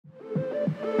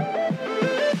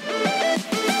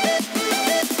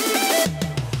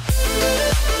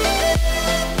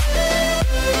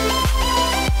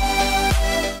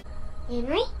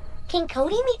Henry, can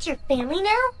Cody meet your family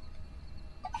now?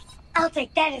 I'll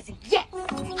take that as a yes.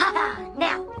 Ha-ha!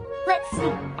 Now, let's see.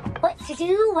 What to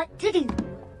do, what to do.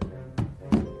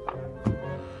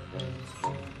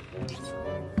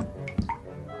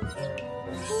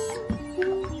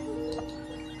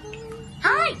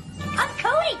 Hi, I'm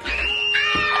Cody.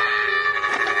 Ah!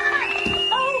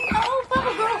 Oh,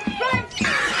 Bubble Girl, run!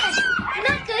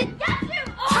 Not good.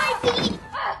 Hi, Pete.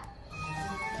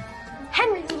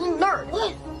 Henry, little nerd.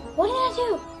 What did I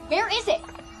do? Where is it?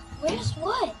 Where's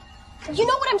what? You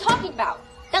know what I'm talking about.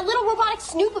 That little robotic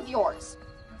snoop of yours.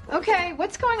 Okay,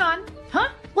 what's going on? Huh?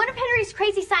 One of Henry's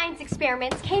crazy science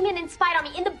experiments came in and spied on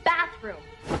me in the bathroom.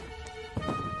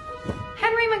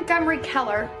 Henry Montgomery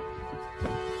Keller.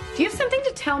 Do you have something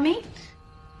to tell me?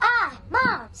 Ah,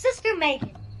 Mom, Sister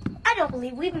Megan. I don't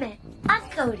believe we've met. I'm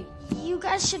Cody. You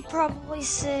guys should probably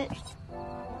sit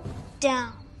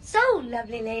down. So,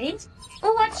 lovely ladies.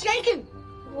 Well, what's shaking?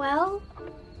 Well,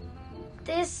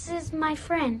 this is my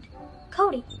friend,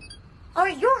 Cody. Are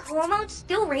your hormones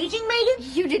still raging,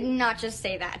 Megan? You did not just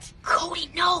say that. Cody,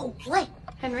 no. What?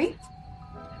 Henry?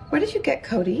 Where did you get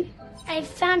Cody? I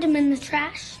found him in the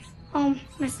trash.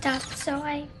 My stuff, so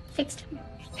I fixed him.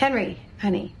 Henry,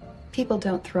 honey, people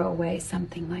don't throw away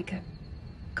something like a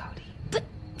Cody. But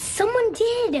someone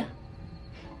did.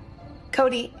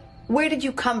 Cody, where did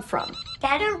you come from?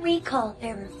 Data recall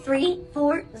error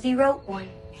 3401.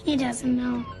 He doesn't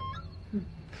know.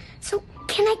 So,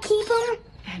 can I keep him?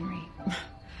 Henry,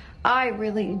 I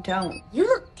really don't. You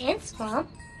look tense, Mom.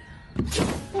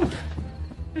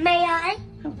 May I?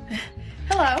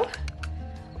 Hello.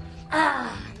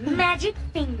 Ah, magic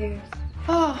fingers.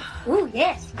 Oh, Oh,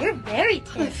 yes, you're very it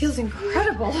tense. feels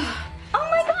incredible. Oh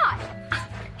my god!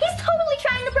 He's totally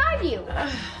trying to bribe you.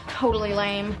 Totally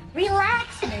lame.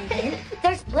 Relax, Megan.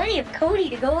 There's plenty of Cody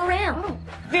to go around.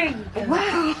 There you go.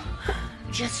 Wow.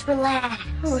 Just relax.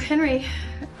 Oh, Henry.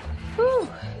 Whew.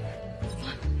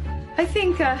 I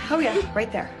think, oh yeah,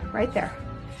 right there, right there.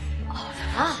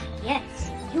 Ah,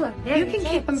 yes. You are very You can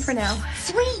keep them tense. for now.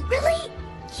 Sweet, really?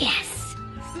 Yes.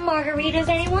 Margaritas,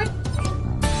 anyone?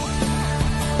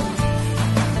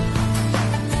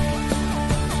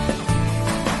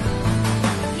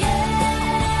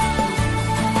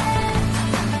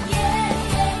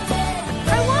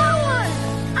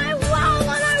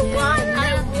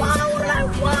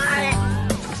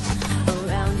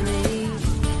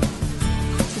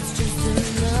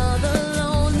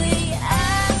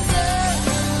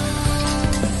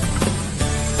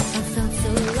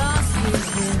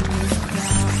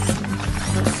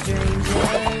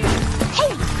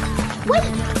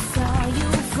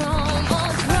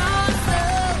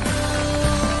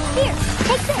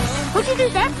 What'd you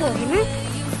do that for, Henry?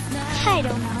 I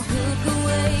don't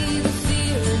know.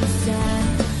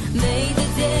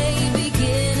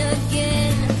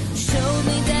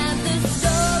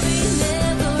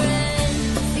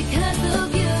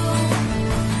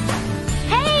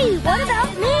 Hey, what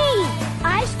about me?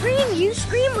 I scream, you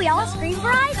scream, we all scream for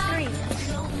ice cream.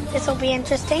 This'll be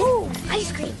interesting. Ooh,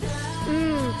 ice cream.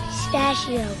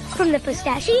 Pistachio. From the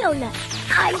pistachio nut.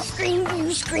 Ice cream,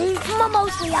 you scream,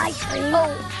 mostly ice cream. Oh,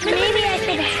 maybe I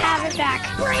could have it back.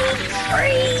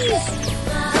 Freeze!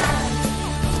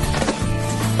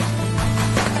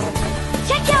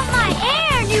 Check out my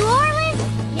hair, New Orleans!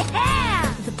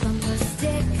 Yeah!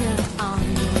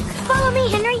 Follow me,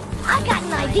 Henry. I got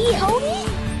an idea. Cody?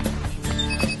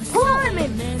 Hold on a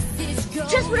minute.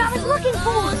 Just what I was looking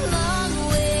for.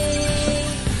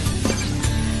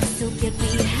 So get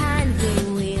behind the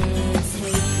wheel and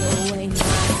take away my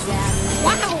sadness.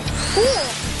 Wow, cool.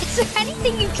 Is there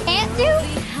anything you can't do?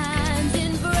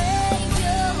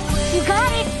 You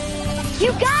got it.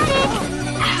 You got it.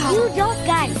 Ow. You don't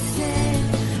got it.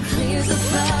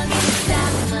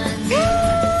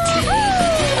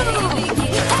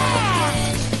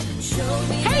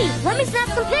 Hey, let me snap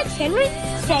some pics, Henry.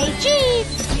 Say cheese.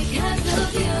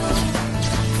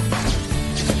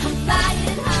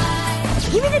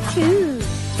 Give me the two.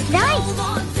 Nice.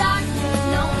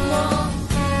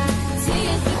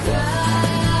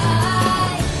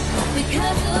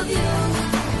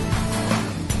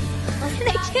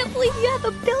 I can't believe you have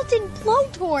a built-in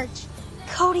blowtorch.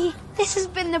 Cody, this has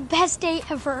been the best day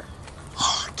ever.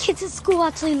 Oh, kids at school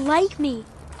actually like me.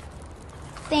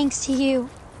 Thanks to you.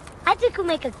 I think we'll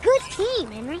make a good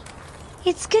team, Henry.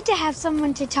 It's good to have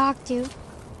someone to talk to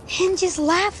and just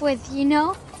laugh with, you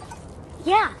know?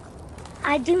 Yeah,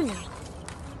 I do know.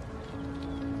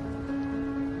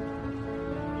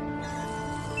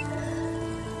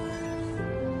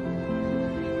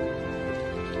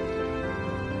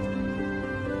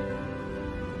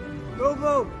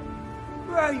 Robo,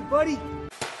 where are you, buddy?